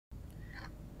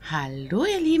Hallo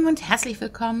ihr Lieben und herzlich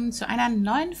willkommen zu einer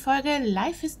neuen Folge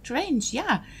Life is Strange.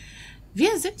 Ja,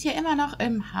 wir sind hier immer noch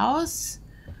im Haus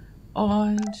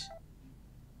und...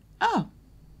 Oh,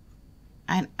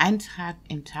 ein Eintrag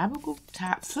im Tagebuch,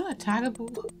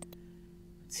 Tagebuch,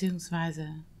 beziehungsweise...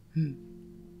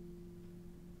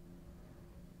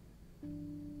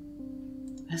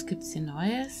 Was gibt's hier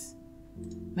Neues?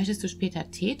 Möchtest du später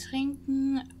Tee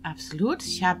trinken? Absolut,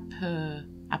 ich habe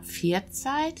ab 4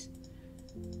 Zeit.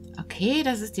 Okay,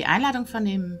 das ist die Einladung von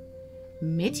dem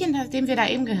Mädchen, dem wir da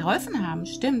eben geholfen haben.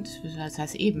 Stimmt, das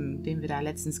heißt eben, dem wir da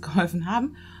letztens geholfen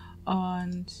haben.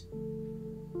 Und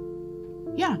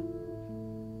ja,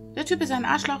 der Typ ist ein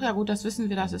Arschloch. Ja gut, das wissen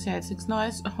wir, das ist ja jetzt nichts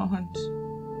Neues. Und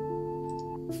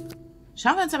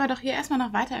schauen wir uns aber doch hier erstmal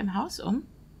noch weiter im Haus um.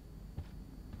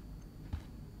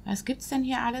 Was gibt's denn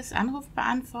hier alles?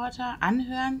 Anrufbeantworter,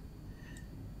 anhören.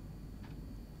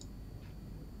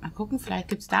 Mal gucken, vielleicht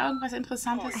gibt's da irgendwas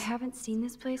Interessantes. I haven't seen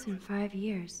this place in 5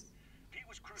 years.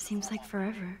 Seems like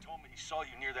forever. Told me he saw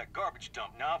you near that garbage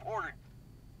dump. Now I've ordered.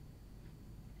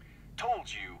 Told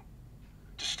you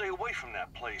to stay away from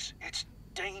that place. It's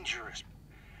dangerous.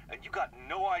 And you got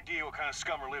no idea what kind of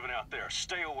scum are living out there.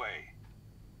 Stay away.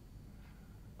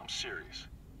 I'm serious.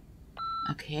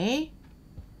 Okay.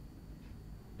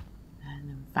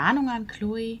 Eine Warnung an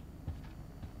Chloe.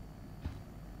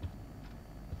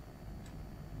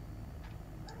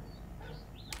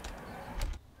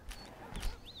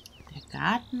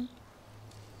 Garten.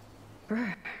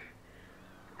 Brr.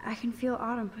 I can feel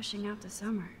autumn pushing out the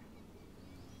summer.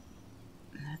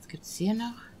 Was gibt's hier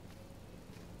noch?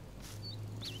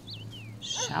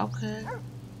 Schaukel.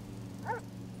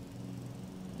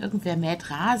 Irgendwer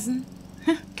mäht Rasen.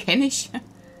 Kenn ich.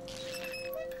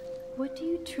 What do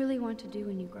you truly want to do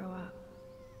when you grow up?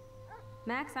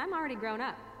 Max, I'm already grown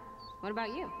up. What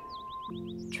about you?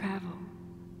 Travel.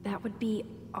 That would be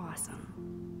awesome.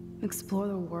 Explore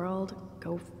the world,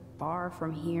 go far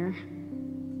from here.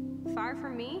 Far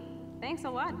from me? Thanks a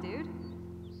lot, dude.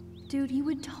 Dude, you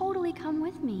would totally come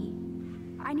with me.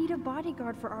 I need a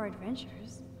bodyguard for our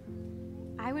adventures.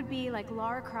 I would be like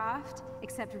Lara Croft,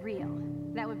 except real.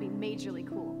 That would be majorly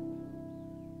cool.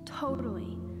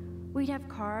 Totally. We'd have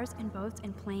cars and boats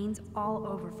and planes all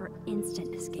over for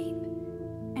instant escape.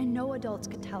 And no adults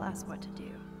could tell us what to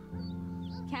do.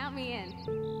 Count me in.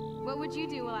 What would you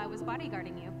do while I was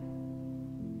bodyguarding you?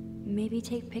 Maybe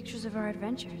take pictures of our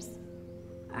adventures.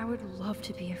 I would love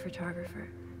to be a photographer.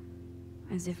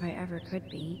 As if I ever could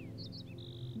be.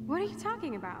 What are you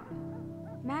talking about?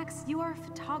 Max, you are a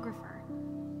photographer.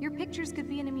 Your pictures could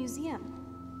be in a museum.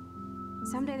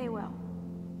 Someday they will.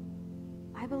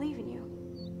 I believe in you.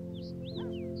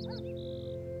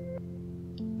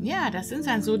 Ja, das sind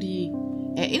dann so die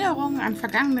Erinnerungen an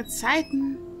vergangene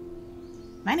Zeiten.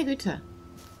 Meine Güte.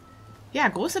 Ja,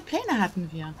 große Pläne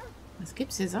hatten wir. Was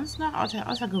gibt's hier sonst noch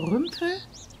außer Gerümpel?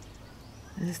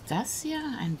 Was ist das hier?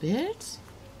 Ein Bild?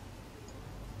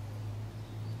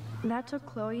 That took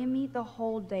Chloe and me the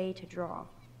whole day to draw.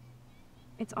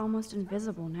 It's almost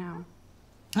invisible now.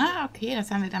 Ah, okay,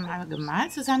 das haben wir dann mal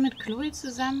gemalt, zusammen mit Chloe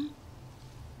zusammen.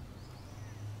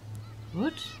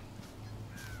 Gut.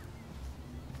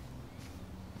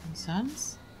 Und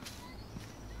sonst?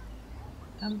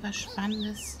 Irgendwas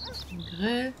Spannendes? Ein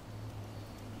Grill?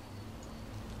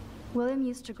 William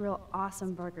used to grill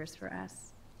awesome burgers for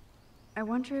us. I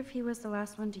wonder if he was the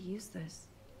last one to use this.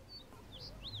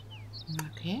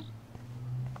 Okay.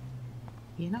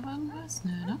 Hier noch irgendwas?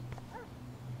 Nö, ne?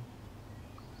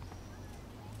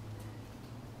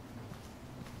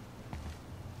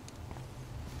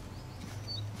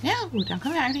 Ja gut, dann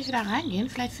können wir eigentlich wieder reingehen.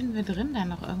 Vielleicht finden wir drin dann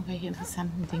noch irgendwelche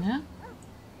interessanten Dinge.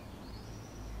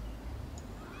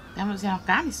 Wir haben uns ja noch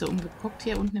gar nicht so umgeguckt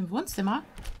hier unten im Wohnzimmer.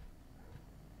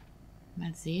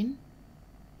 Mal sehen.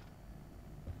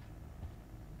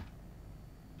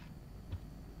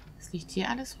 Was liegt hier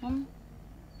alles rum?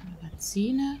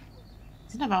 Magazine.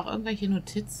 Sind aber auch irgendwelche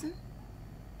Notizen.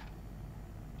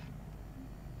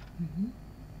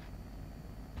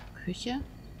 Küche.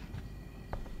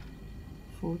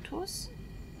 Fotos.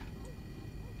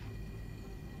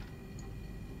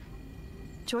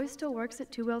 Joy still works at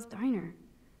Two Whales Diner.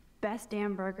 Best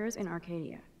damn burgers in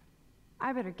Arcadia.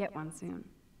 I better get one soon.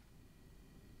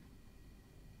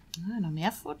 Ah, noch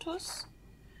mehr Fotos.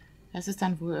 Das ist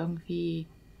dann wohl irgendwie...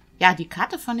 Ja, die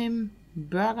Karte von dem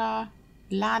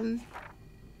Burgerladen.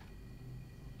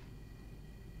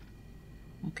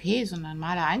 Okay, so ein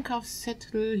normaler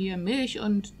Einkaufszettel. Hier Milch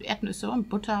und Erdnüsse und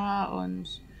Butter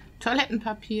und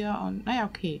Toilettenpapier und... Naja,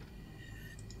 okay.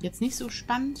 Jetzt nicht so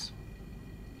spannend.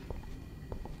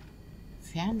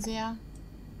 Fernseher.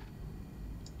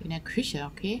 In der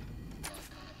Küche, okay.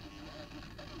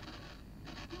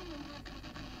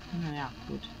 Naja,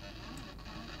 gut.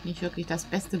 Nicht wirklich das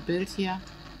beste Bild hier.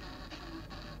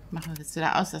 Machen wir jetzt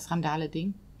wieder aus, das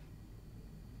Randale-Ding.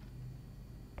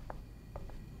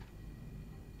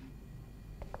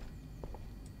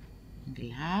 Ein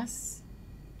Glas.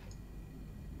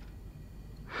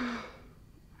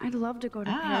 I'd love to go to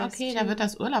Ah, Paris okay, too. da wird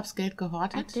das Urlaubsgeld At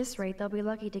gehortet. this rate, they'll be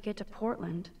lucky to get to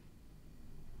Portland.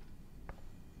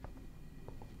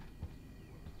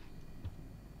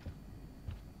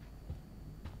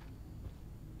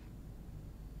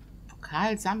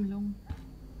 Pokalsammlung.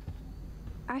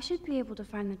 I should be able to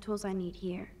find the tools I need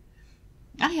here.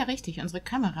 Ach ja, richtig, unsere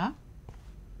Kamera.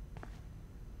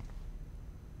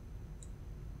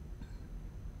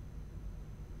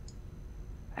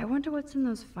 I wonder what's in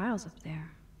those files up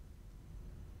there.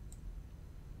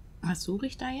 Was suche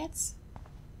ich da jetzt?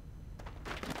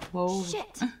 Wow.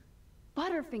 Shit!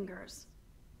 Butterfingers.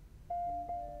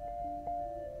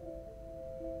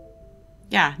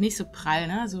 Ja, nicht so prall,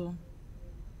 ne? So.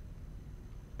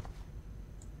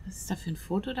 Was ist da für ein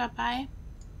Foto dabei?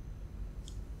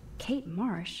 Kate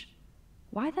Marsh?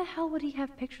 Why the hell would he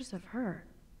have pictures of her?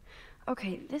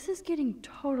 Okay, this is getting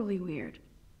totally weird.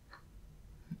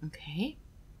 Okay.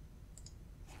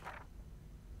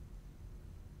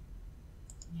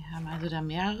 Wir haben also da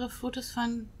mehrere Fotos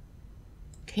von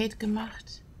Kate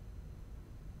gemacht.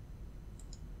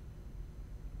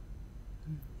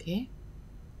 Okay.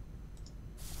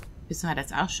 Wissen wir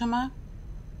das auch schon mal?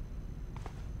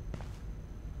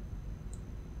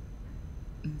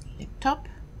 Ein Laptop.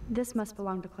 This must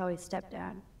belong to Chloe's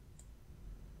stepdad.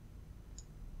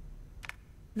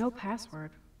 No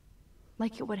password.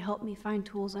 Like it would help me find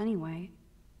tools anyway.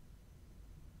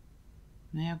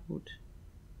 Naja, gut.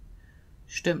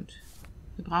 Stimmt.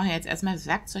 Wir brauchen ja jetzt erstmal das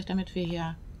Werkzeug, damit wir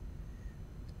hier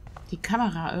die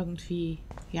Kamera irgendwie,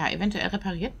 ja, eventuell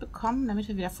repariert bekommen, damit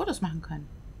wir wieder Fotos machen können.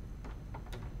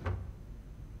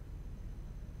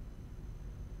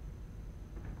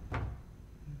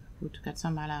 Gut, ganz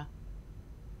normaler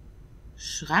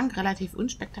Schrank, relativ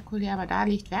unspektakulär, aber da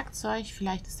liegt Werkzeug.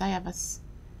 Vielleicht ist da ja was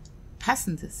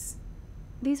Passendes.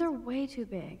 These are way too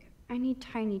big. I need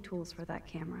tiny tools for that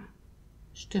camera.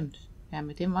 Stimmt. Ja,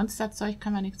 mit dem Monsterzeug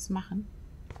kann man nichts machen.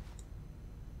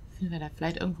 Finden wir da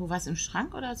vielleicht irgendwo was im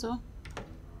Schrank oder so?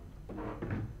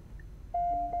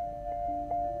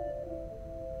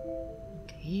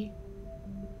 Okay.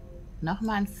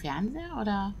 Nochmal ein Fernseher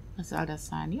oder was soll das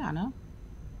sein? Ja, ne?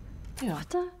 Ja.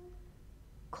 What the?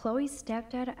 Chloe's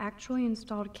stepdad actually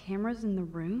installed cameras in the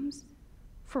rooms?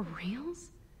 For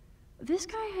reals? This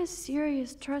guy has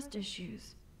serious trust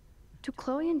issues. Do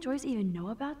Chloe and Joyce even know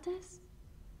about this?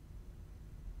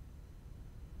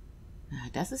 Na,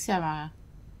 das ist ja mal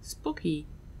spooky.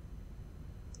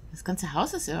 Das ganze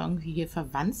Haus ist irgendwie hier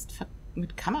verwanzt,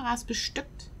 mit Kameras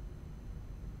bestückt.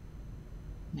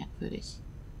 Merkwürdig.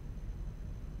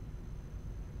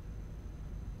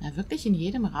 Na, wirklich in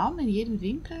jedem Raum, in jedem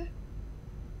Winkel?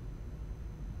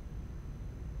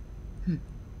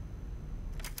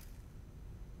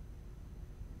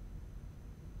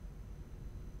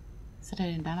 Was hat er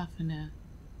denn da noch für eine...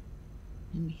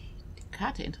 Nämlich die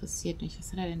Karte interessiert mich.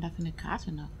 Was hat er denn da für eine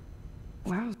Karte noch?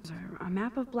 Wow, sir. A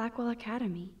map of Blackwell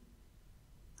Academy.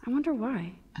 I wonder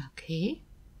why. Okay.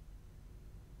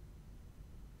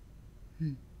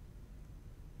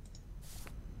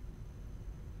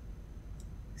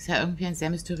 Ist ja irgendwie ein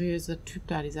sehr mysteriöser Typ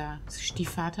da, dieser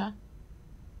Stiefvater.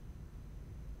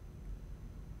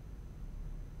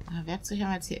 Aber Werkzeug haben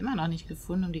wir jetzt hier immer noch nicht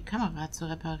gefunden, um die Kamera zu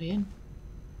reparieren.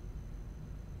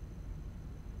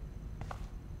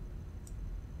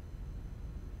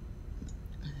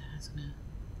 Also eine...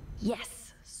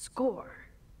 Yes, score.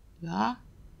 Ja.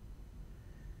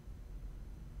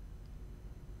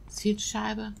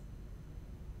 Zielscheibe.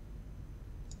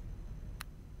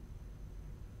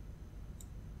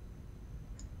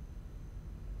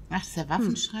 Ach, das ist der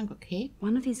Waffenschrank, okay.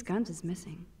 One of these guns is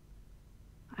missing.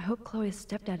 I hope Chloe's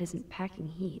stepdad isn't packing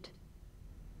heat.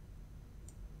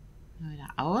 Mal wieder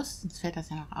aus, sonst fällt das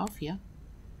ja noch auf hier.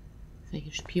 Dass wir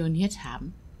hier spioniert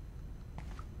haben.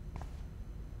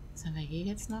 Was haben wir hier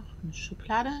jetzt noch? Eine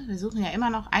Schublade. Wir suchen ja immer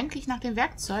noch eigentlich nach dem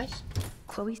Werkzeug.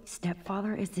 Chloe's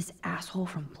stepfather is this asshole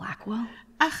from Blackwell?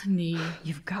 Ach nee.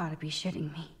 You've got to be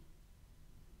shitting me.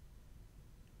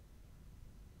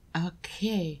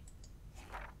 Okay.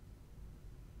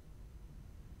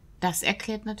 Das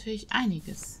erklärt natürlich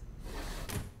einiges.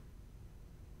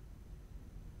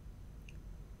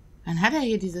 Dann hat er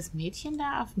hier dieses Mädchen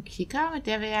da auf dem Kicker, mit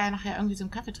der wir ja nachher irgendwie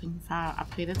zum Kaffee trinken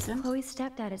verabredet sind. Chloe's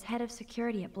stepdad is head of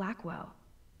security at Blackwell.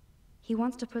 He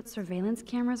wants to put surveillance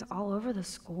cameras all over the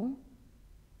school?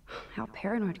 How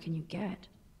paranoid can you get?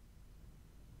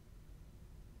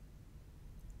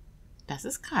 Das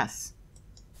ist krass.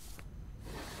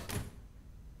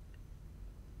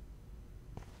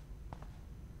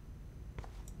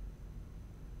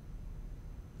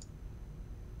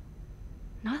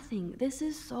 Nothing. This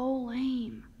is so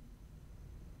lame.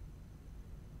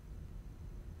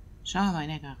 Schauen wir mal in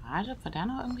der Garage, ob wir da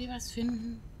noch irgendwie was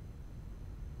finden.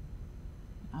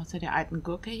 Außer der alten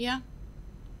Gurke hier.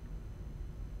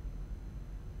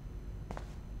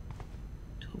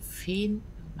 Trophäen.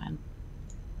 Oh Mann.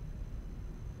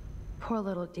 Poor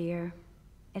little dear.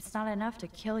 It's not enough to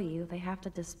kill you. They have to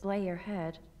display your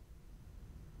head.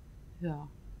 Ja.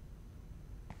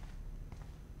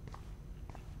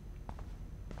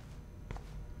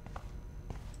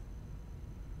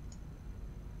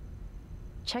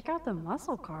 Check out the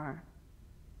muscle car.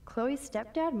 Chloe's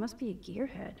stepdad must be a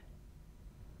gearhead.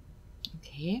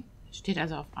 Okay. Steht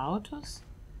also auf Autos.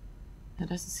 Ja,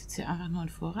 das ist jetzt hier einfach nur ein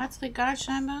Vorratsregal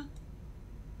scheinbar.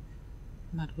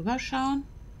 Mal drüber schauen.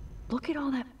 Look at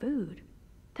all that food.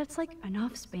 That's like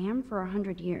enough spam for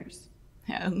 100 years.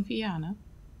 Ja, irgendwie ja, ne?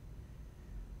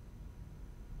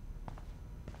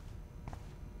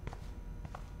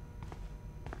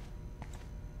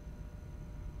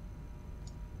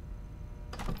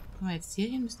 Gucken wir jetzt hier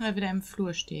hin, müssen wir wieder im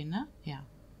Flur stehen, ne? Ja.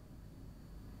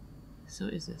 So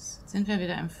ist es. Jetzt sind wir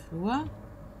wieder im Flur.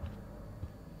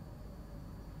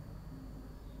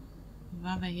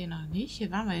 Waren wir hier noch nicht? Hier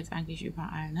waren wir jetzt eigentlich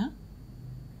überall, ne?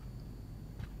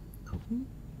 Gucken.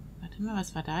 Warte mal,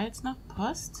 was war da jetzt noch?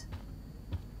 Post.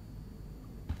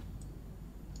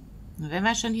 Und wenn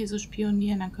wir schon hier so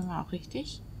spionieren, dann können wir auch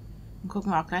richtig. Dann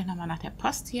gucken wir auch gleich nochmal nach der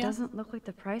Post hier. Doesn't look like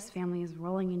the Price family is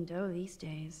rolling in dough these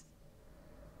days.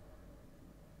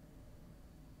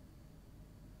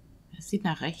 Es sieht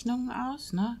nach Rechnungen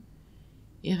aus, ne?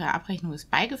 Ihre Abrechnung ist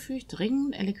beigefügt,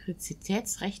 dringend,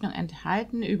 Elektrizitätsrechnung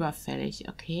enthalten, überfällig.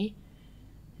 Okay.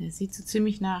 Das sieht so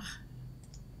ziemlich nach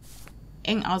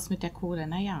eng aus mit der Kohle,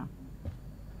 naja.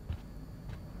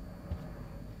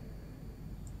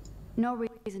 No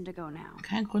reason to go now.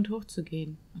 Kein Grund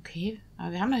hochzugehen. Okay,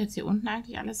 aber wir haben doch jetzt hier unten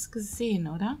eigentlich alles gesehen,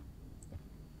 oder?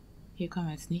 Hier kommen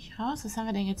wir jetzt nicht raus. Was haben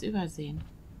wir denn jetzt übersehen?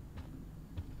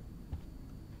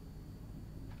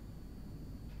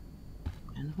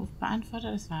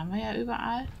 Anrufbeantworter, das waren wir ja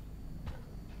überall.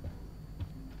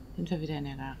 Sind wir wieder in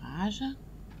der Garage.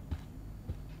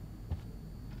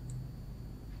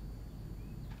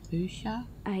 Bücher.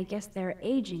 I guess they're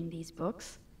aging these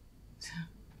books.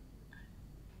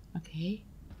 Okay.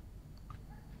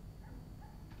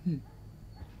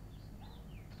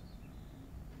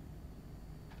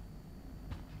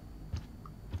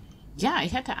 Ja,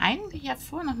 ich hatte eigentlich ja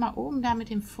vor, noch mal oben da mit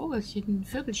dem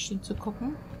Vögelchen zu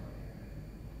gucken.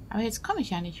 Aber jetzt komme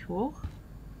ich ja nicht hoch.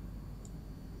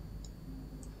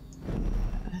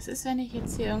 Was ist, wenn ich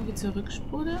jetzt hier irgendwie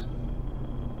zurückspule?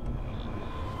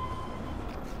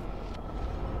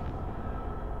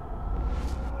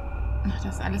 Macht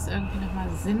das alles irgendwie nochmal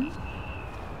Sinn?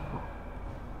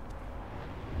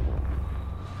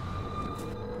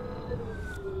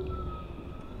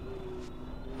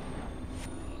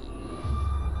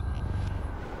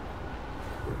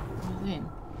 Mal sehen.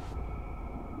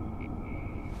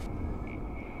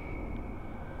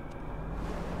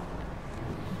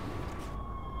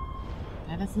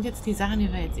 Ja, das sind jetzt die Sachen,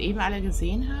 die wir jetzt eben alle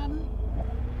gesehen haben.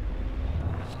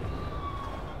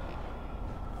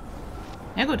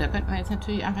 Ja gut, da könnten wir jetzt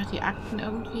natürlich einfach die Akten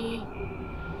irgendwie,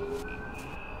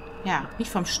 ja, nicht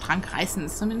vom Strang reißen,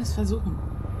 es zumindest versuchen.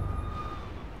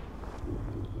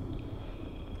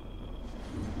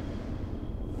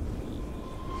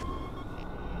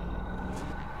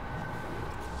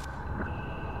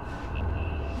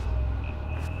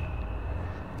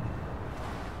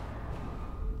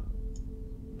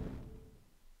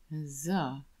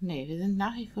 So, nee, wir sind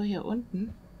nach wie vor hier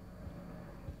unten.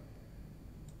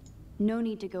 No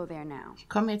need to go there now. Ich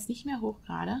komme jetzt nicht mehr hoch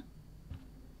gerade.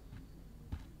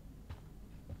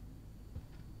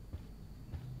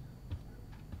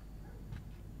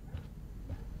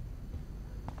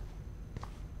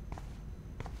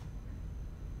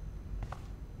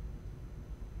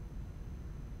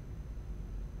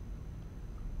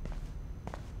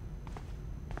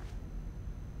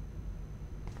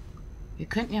 Wir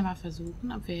könnten ja mal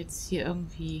versuchen, ob wir jetzt hier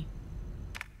irgendwie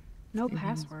No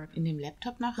password. in dem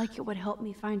Laptop nach... Like it would help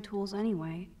me find tools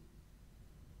anyway.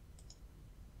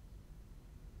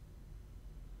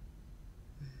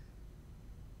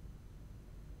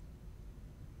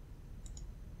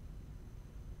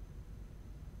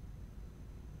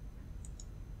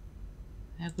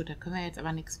 Ja gut, da können wir jetzt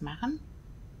aber nichts machen.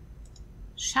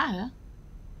 Schade.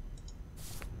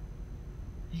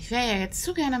 Ich wäre ja jetzt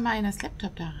zu gerne mal in das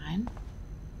Laptop da rein.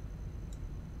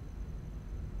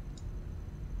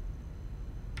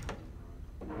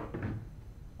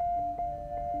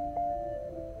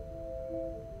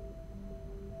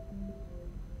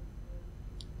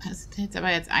 Das sind jetzt aber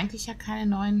eigentlich ja keine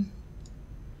neuen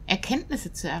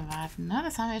Erkenntnisse zu erwarten, ne?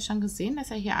 Das haben wir ja schon gesehen, dass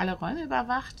er hier alle Räume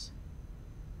überwacht.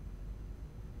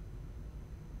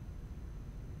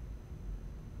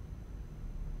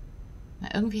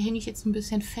 Na, irgendwie hänge ich jetzt ein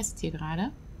bisschen fest hier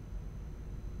gerade.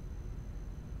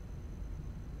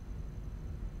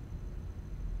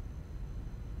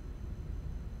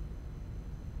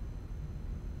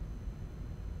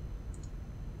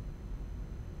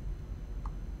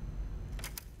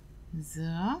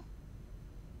 So.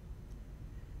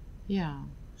 Ja,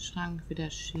 Schrank wieder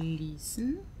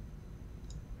schließen.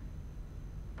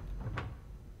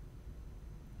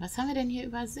 Was haben wir denn hier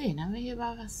übersehen? Haben wir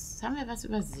was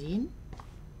übersehen?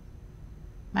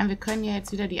 Ich meine, wir können ja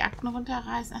jetzt wieder die Akten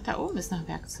runterreißen. Ach, da oben ist noch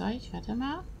Werkzeug. Warte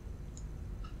mal.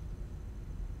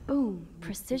 Boom,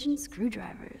 precision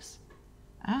screwdrivers.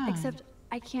 Ah, Except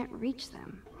I can't reach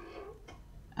them.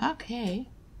 okay.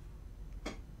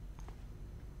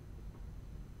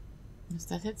 Was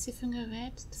ist das jetzt hier für ein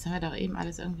Gerät? Das haben wir doch eben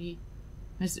alles irgendwie...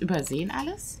 Wir das übersehen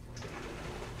alles?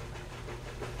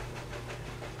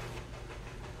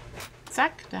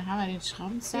 Zack, da haben wir den That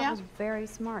Schraubenzieher. was very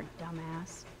smart,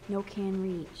 dumbass. No can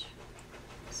reach.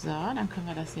 So, dann können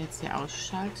wir das jetzt hier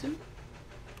ausschalten.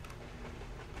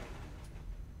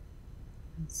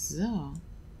 So.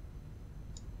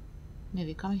 Ne,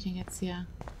 wie komme ich denn jetzt hier?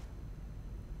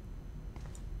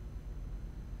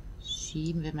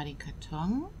 Schieben wir mal den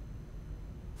Karton.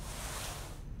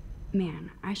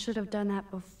 Man, I should have done that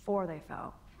before they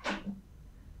fell.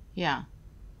 Ja.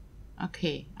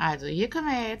 Okay, also hier können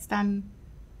wir ja jetzt dann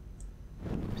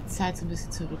die Zeit so ein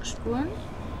bisschen zurückspulen.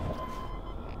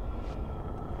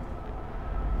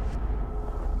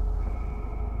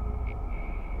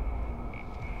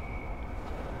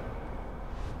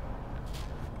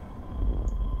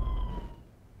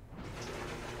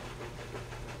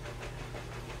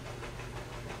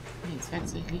 Nee, das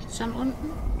Werkzeug liegt schon unten.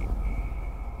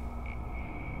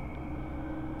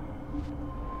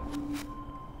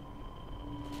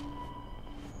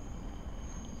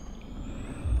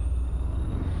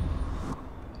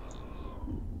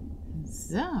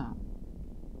 So.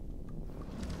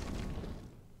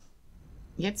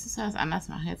 Jetzt müssen wir was anders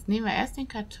machen. Jetzt nehmen wir erst den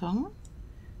Karton,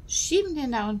 schieben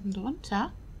den da unten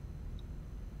drunter.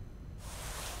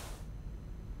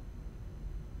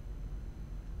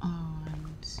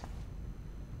 Und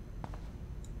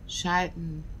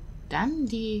schalten dann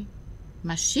die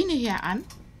Maschine hier an.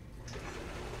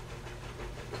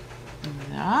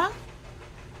 So.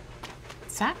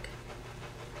 Zack.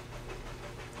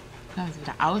 Können wir sie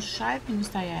wieder ausschalten. Ihr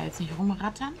müsst da ja jetzt nicht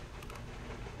rumrattern.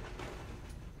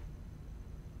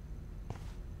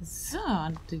 So,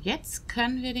 und jetzt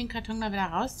können wir den Karton da wieder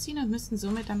rausziehen und müssen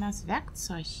somit dann das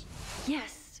Werkzeug.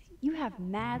 Yes, you have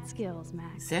mad skills,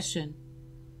 Max. Sehr schön.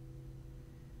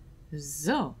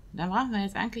 So, dann brauchen wir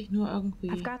jetzt eigentlich nur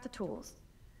irgendwie... I've got the tools.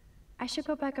 I should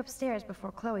go back upstairs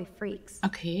before Chloe freaks.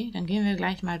 Okay, dann gehen wir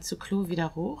gleich mal zu Klo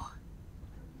wieder hoch.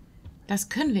 Das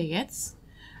können wir jetzt.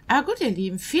 Aber gut, ihr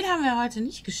Lieben, viel haben wir heute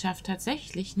nicht geschafft,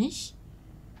 tatsächlich nicht.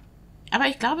 Aber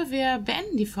ich glaube, wir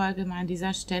beenden die Folge mal an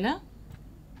dieser Stelle.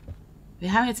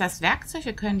 Wir haben jetzt das Werkzeug,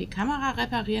 wir können die Kamera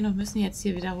reparieren und müssen jetzt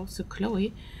hier wieder hoch zu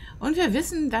Chloe. Und wir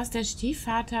wissen, dass der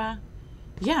Stiefvater,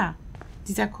 ja,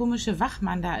 dieser komische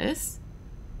Wachmann da ist.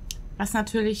 Was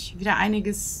natürlich wieder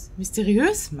einiges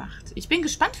mysteriös macht. Ich bin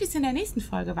gespannt, wie es in der nächsten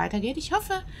Folge weitergeht. Ich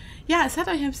hoffe, ja, es hat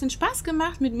euch ein bisschen Spaß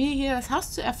gemacht, mit mir hier das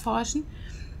Haus zu erforschen.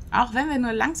 Auch wenn wir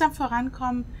nur langsam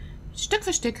vorankommen, Stück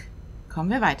für Stück kommen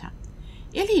wir weiter.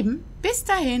 Ihr Lieben, bis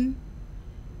dahin.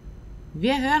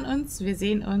 Wir hören uns, wir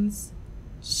sehen uns.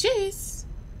 Tschüss.